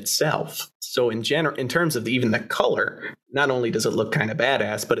potion itself. So in terms of even the color, not only does it look kind of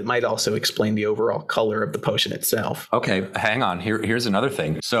badass, but it might also explain the overall color of the potion itself. Okay, hang on. Here's another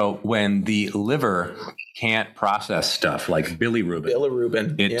thing. So when the liver can't process stuff like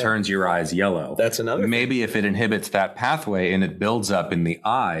bilirubin, it turns your eyes yellow. That's another Maybe thing. If it inhibits that pathway and it builds up in the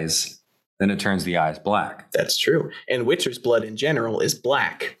eyes, then it turns the eyes black. That's true. And Witcher's blood in general is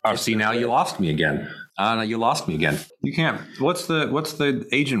black. Oh, see, now you lost me again. You lost me again. You can't. What's the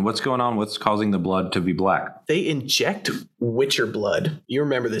agent? What's going on? What's causing the blood to be black? They inject Witcher blood. You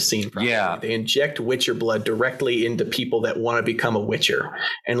remember this scene, probably. Yeah. They inject Witcher blood directly into people that want to become a Witcher.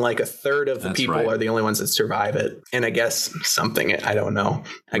 And like a third of the people are the only ones that survive it. And I guess I don't know.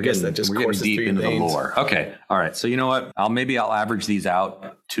 I guess that just courses deep through into veins. the lore. Okay. All right. So you know what? I'll average these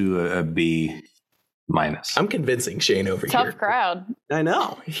out to a B-. I'm convincing Shane over here. Tough crowd. I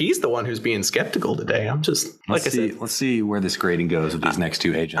know. He's the one who's being skeptical today. I'm just, let's see where this grading goes with these next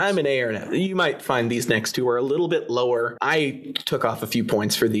two agents. I'm an A or an F. You might find these next two are a little bit lower. I took off a few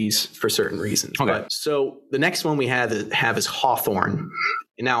points for these for certain reasons. Okay. So the next one we have is Hawthorne.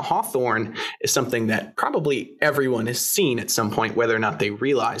 And now hawthorn is something that probably everyone has seen at some point, whether or not they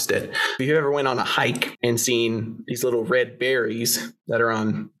realized it. If you ever went on a hike and seen these little red berries that are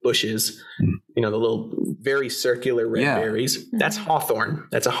on bushes, the little very circular red berries, that's hawthorn.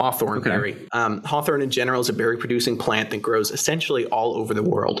 That's a hawthorn berry. Hawthorn in general is a berry producing plant that grows essentially all over the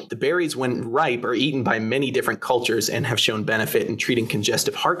world. The berries, when ripe, are eaten by many different cultures and have shown benefit in treating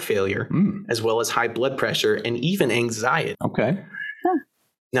congestive heart failure, as well as high blood pressure and even anxiety. Okay.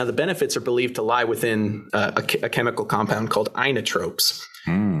 Now, the benefits are believed to lie within a chemical compound called inotropes.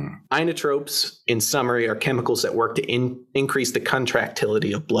 Inotropes, in summary, are chemicals that work to increase the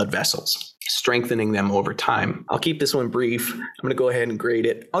contractility of blood vessels, strengthening them over time. I'll keep this one brief. I'm going to go ahead and grade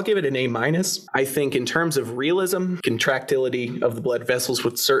it. I'll give it an A-. I think in terms of realism, contractility of the blood vessels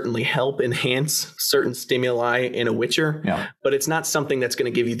would certainly help enhance certain stimuli in a witcher, but it's not something that's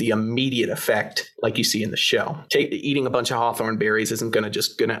going to give you the immediate effect like you see in the show. Eating a bunch of hawthorn berries isn't going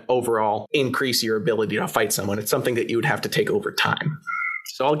to overall increase your ability to fight someone. It's something that you would have to take over time.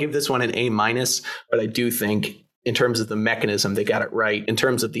 So I'll give this one an A-, but I do think in terms of the mechanism, they got it right. In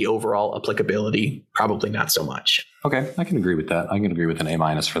terms of the overall applicability, probably not so much. Okay, I can agree with that. I can agree with an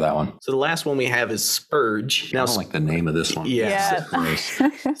A- for that one. So the last one we have is spurge. Now, I don't like the name of this one. Yeah.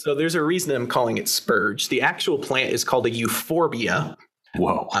 So there's a reason I'm calling it spurge. The actual plant is called a euphorbia.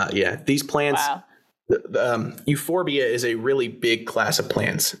 Whoa. These plants... Wow. Euphorbia is a really big class of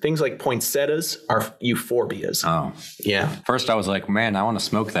plants. Things like poinsettias are euphorbias. Oh. Yeah. First I was like, man, I want to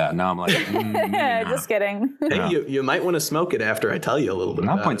smoke that. Now I'm like, just kidding. Hey, you might want to smoke it after I tell you a little bit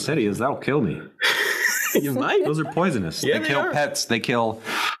Not about poinsettias, that'll kill me. You might. Those are poisonous. Yeah, they kill pets. They kill,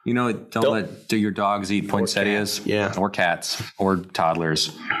 don't let your dogs eat poinsettias. Or cats or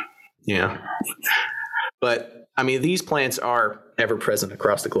toddlers. Yeah. But these plants are ever present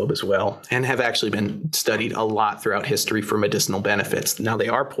across the globe as well and have actually been studied a lot throughout history for medicinal benefits. Now, they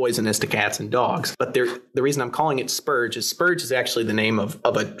are poisonous to cats and dogs, but the reason I'm calling it spurge is actually the name of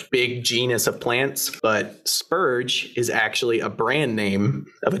a big genus of plants, but spurge is actually a brand name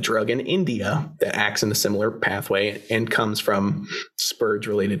of a drug in India that acts in a similar pathway and comes from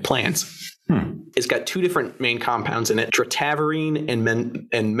spurge-related plants. It's got two different main compounds in it, trataverine and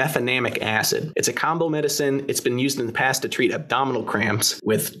mefenamic acid. It's a combo medicine. It's been used in the past to treat abdominal cramps,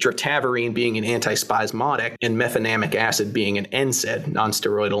 with trataverine being an antispasmodic and mefenamic acid being an NSAID,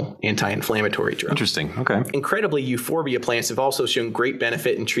 non-steroidal anti-inflammatory drug. Interesting. Okay. Incredibly, euphorbia plants have also shown great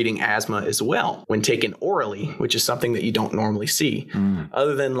benefit in treating asthma as well when taken orally, which is something that you don't normally see.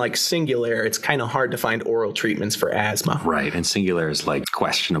 Other than like Singulair, it's kind of hard to find oral treatments for asthma. Right. And Singulair is like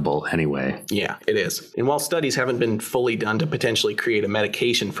questionable anyway. Yeah, it is. And while studies haven't been fully done to potentially create a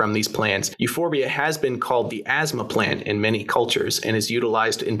medication from these plants, euphorbia has been called the asthma plant in many cultures and is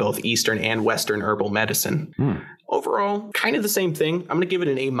utilized in both Eastern and Western herbal medicine. Overall, kind of the same thing. I'm going to give it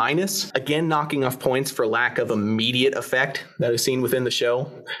an A-. Again, knocking off points for lack of immediate effect that is seen within the show.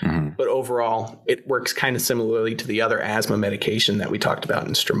 But overall, it works kind of similarly to the other asthma medication that we talked about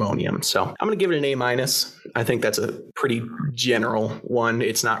in Stramonium. So I'm going to give it an A-. I think that's a pretty general one.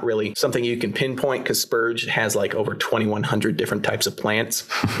 It's not really something you can pinpoint because spurge has like over 2,100 different types of plants.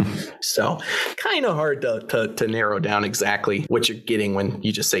 So kind of hard to narrow down exactly what you're getting when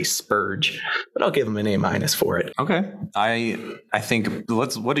you just say spurge. But I'll give them an A- for it. Okay. I think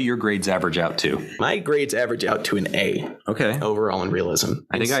what do your grades average out to? My grades average out to an A. Okay. Overall in realism.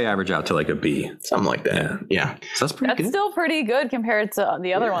 I think I average out to like a B. Something like that. Yeah. So that's pretty good. That's still pretty good compared to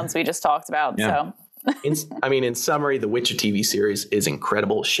the other ones we just talked about. Yeah. So. In summary, the Witcher TV series is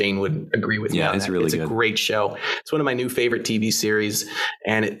incredible. Shane would agree with me on that. It's really good. It's a great show. It's one of my new favorite TV series,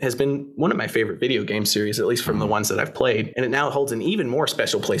 and it has been one of my favorite video game series, at least from the ones that I've played. And it now holds an even more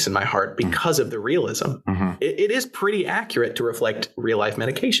special place in my heart because of the realism. It is pretty accurate to reflect real-life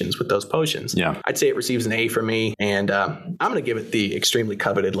medications with those potions. Yeah. I'd say it receives an A from me, and I'm going to give it the extremely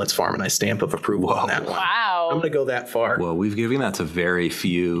coveted Let's Farm and I stamp of approval on that one. Wow. I'm going to go that far. Well, we've given that to very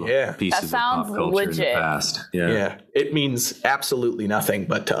few pieces of pop culture in the past. Yeah. It means absolutely nothing,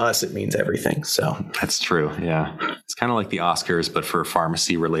 but to us, it means everything. So that's true. Yeah. It's kind of like the Oscars, but for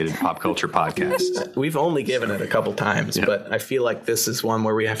pharmacy related pop culture podcasts. We've only given it a couple times, but I feel like this is one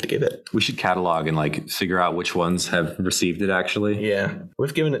where we have to give it. We should catalog and like figure out which ones have received it actually. Yeah.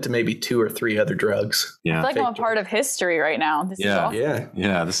 We've given it to maybe 2 or 3 other drugs. Yeah. I feel like I'm a part of history right now. This is awesome.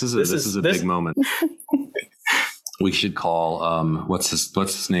 Yeah. This is a big moment. We should call what's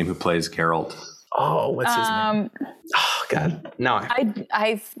his name who plays Geralt? Oh, what's his name? Oh God, no.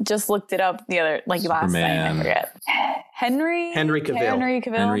 I just looked it up the other last night. I forget. Henry Cavill. Henry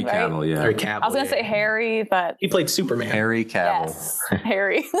Cavill, right? yeah. Harry Cavill. I was gonna say Harry, but he played Superman. Harry Cavill. Yes,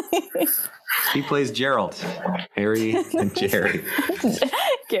 Harry. He plays Geralt. Harry and Jerry.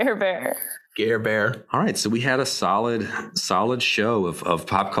 Care Bear. Care Bear. All right, so we had a solid show of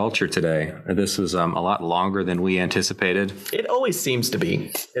pop culture today. This was a lot longer than we anticipated. It always seems to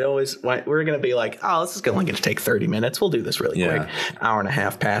be. We're going to be like, oh, this is only going to take 30 minutes. We'll do this really quick. Hour and a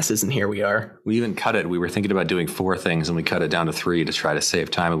half passes, and here we are. We even cut it. We were thinking about doing 4 things, and we cut it down to 3 to try to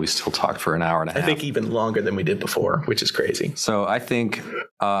save time, and we still talked for an hour and a half. I think even longer than we did before, which is crazy. So I think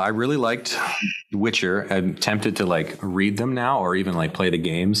I really liked Witcher. I'm tempted to like read them now or even like play the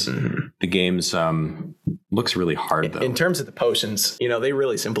games. Mm-hmm. The games looks really hard, though. In terms of the potions, they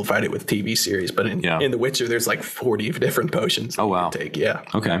really simplified it with TV series, but in The Witcher, there's like 40 different potions. Oh, wow. You can take. Yeah.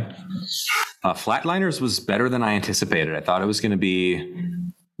 Okay. Flatliners was better than I anticipated. I thought it was going to be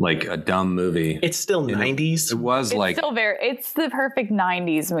like a dumb movie. It's still 90s. It was it's the perfect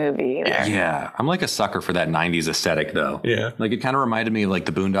 90s movie. Yeah. I'm like a sucker for that 90s aesthetic, though. Yeah. Like it kind of reminded me of like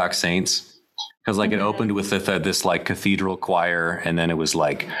the Boondock Saints. Because like it opened with this like cathedral choir, and then it was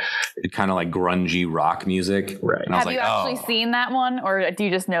like it kind of like grungy rock music. Right. And Have you actually seen that one, or do you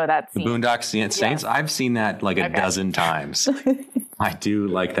just know that scene? The Boondock Saints? Yes. I've seen that like a dozen times. I do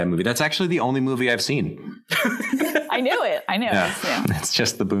like that movie. That's actually the only movie I've seen. I knew it. Yeah. It's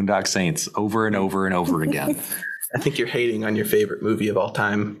just the Boondock Saints over and over and over again. I think you're hating on your favorite movie of all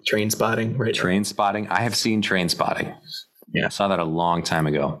time, Trainspotting, right? Trainspotting. I have seen Trainspotting. Yeah. I saw that a long time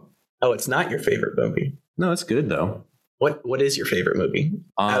ago. Oh, it's not your favorite movie. No, it's good though. What is your favorite movie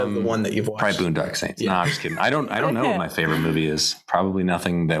out of the one that you've watched? Probably Boondock Saints. Yeah. No, I'm just kidding. I don't know what my favorite movie is. Probably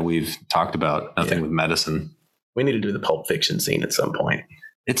nothing that we've talked about. Nothing with medicine. We need to do the Pulp Fiction scene at some point.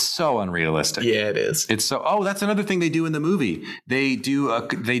 It's so unrealistic. Yeah, it is. It's so. Oh, that's another thing they do in the movie. They do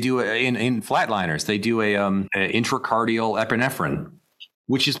in Flatliners. They do a intracardial epinephrine,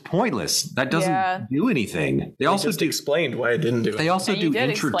 which is pointless. That doesn't do anything. They also just explained why it didn't do it. They also do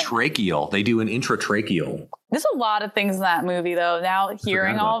intratracheal. They do an intratracheal. There's a lot of things in that movie, though. Now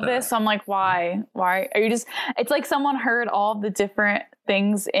hearing all of this, I'm like, why? Why are you just? It's like someone heard all the different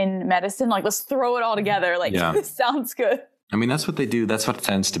things in medicine. Like, let's throw it all together. Like, this sounds good. I mean, that's what they do. That's what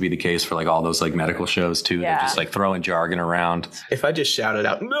tends to be the case for like all those like medical shows too. Yeah. They're just like throwing jargon around. If I just shouted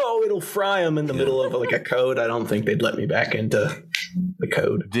out, no, it'll fry them in the middle of like a code, I don't think they'd let me back into the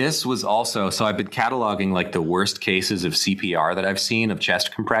code. This was also, so I've been cataloging like the worst cases of CPR that I've seen of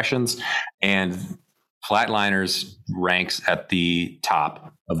chest compressions, and Flatliners ranks at the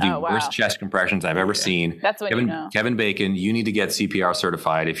top of the worst chest compressions I've ever seen. That's what Kevin Bacon, you need to get CPR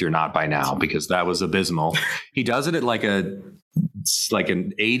certified if you're not by now, because that was abysmal. He does it at like an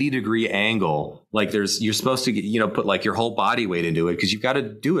 80-degree angle. Like you're supposed to put like your whole body weight into it, because you've got to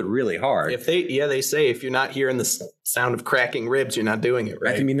do it really hard. They say if you're not hearing the sound of cracking ribs, you're not doing it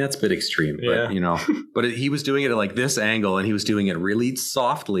right. I mean, that's a bit extreme, but but he was doing it at like this angle, and he was doing it really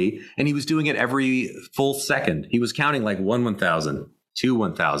softly, and he was doing it every full second. He was counting like 1,000, 2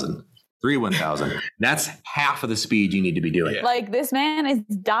 1,000, 3 1,000. That's half of the speed you need to be doing. Yeah. Like, this man is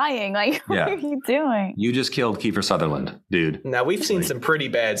dying. Like, what are you doing? You just killed Kiefer Sutherland, dude. Now, we've seen some pretty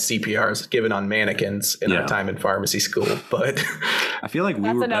bad CPRs given on mannequins in our time in pharmacy school, but I feel like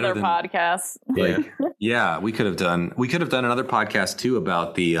that's another podcast. Yeah, we could have done another podcast too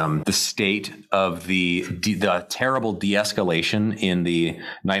about the state of the terrible de-escalation in the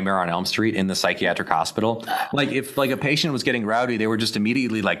Nightmare on Elm Street in the psychiatric hospital. Like, if like a patient was getting rowdy, they were just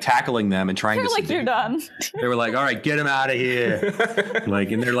immediately like tackling them and trying to like, you're done. They were like, all right, get him out of here.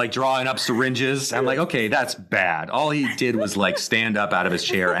 Like, and they're like drawing up syringes. I'm like, okay, that's bad. All he did was like stand up out of his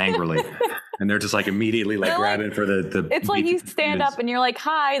chair angrily. And they're just like immediately like grabbing for the it's like you stand up and you're like,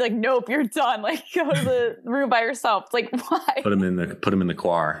 hi, like, nope, you're done. Like, go to the room by yourself. It's like, why? Put him in the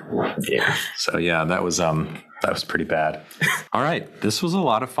quar. Yeah. So yeah, that was pretty bad. All right. This was a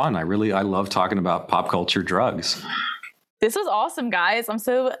lot of fun. I love talking about pop culture drugs. This was awesome, guys. I'm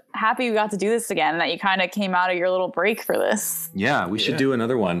so happy we got to do this again, and that you kind of came out of your little break for this. Yeah, we should do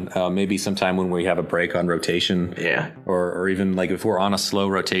another one. Maybe sometime when we have a break on rotation. Yeah. Or even like if we're on a slow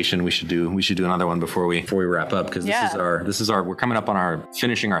rotation, we should do another one before we wrap up, because we're coming up on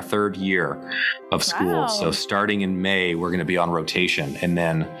finishing our 3rd year of school. Wow. So starting in May, we're going to be on rotation, and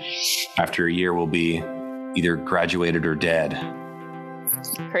then after a year, we'll be either graduated or dead.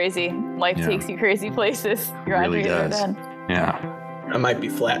 Crazy. Life takes you crazy places. Graduated or dead. Yeah. I might be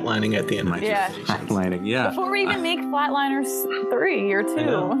flatlining at the end of my flatlining, before we even make Flatliners 3 or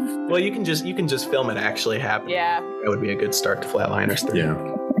 2. Well, you can just film it actually happen. Yeah. That would be a good start to Flatliners 3. Yeah.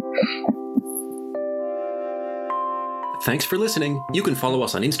 Thanks for listening. You can follow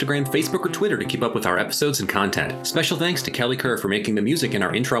us on Instagram, Facebook, or Twitter to keep up with our episodes and content. Special thanks to Kelly Kerr for making the music in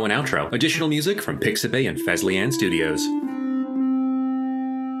our intro and outro. Additional music from Pixabay and Fesleyan Studios.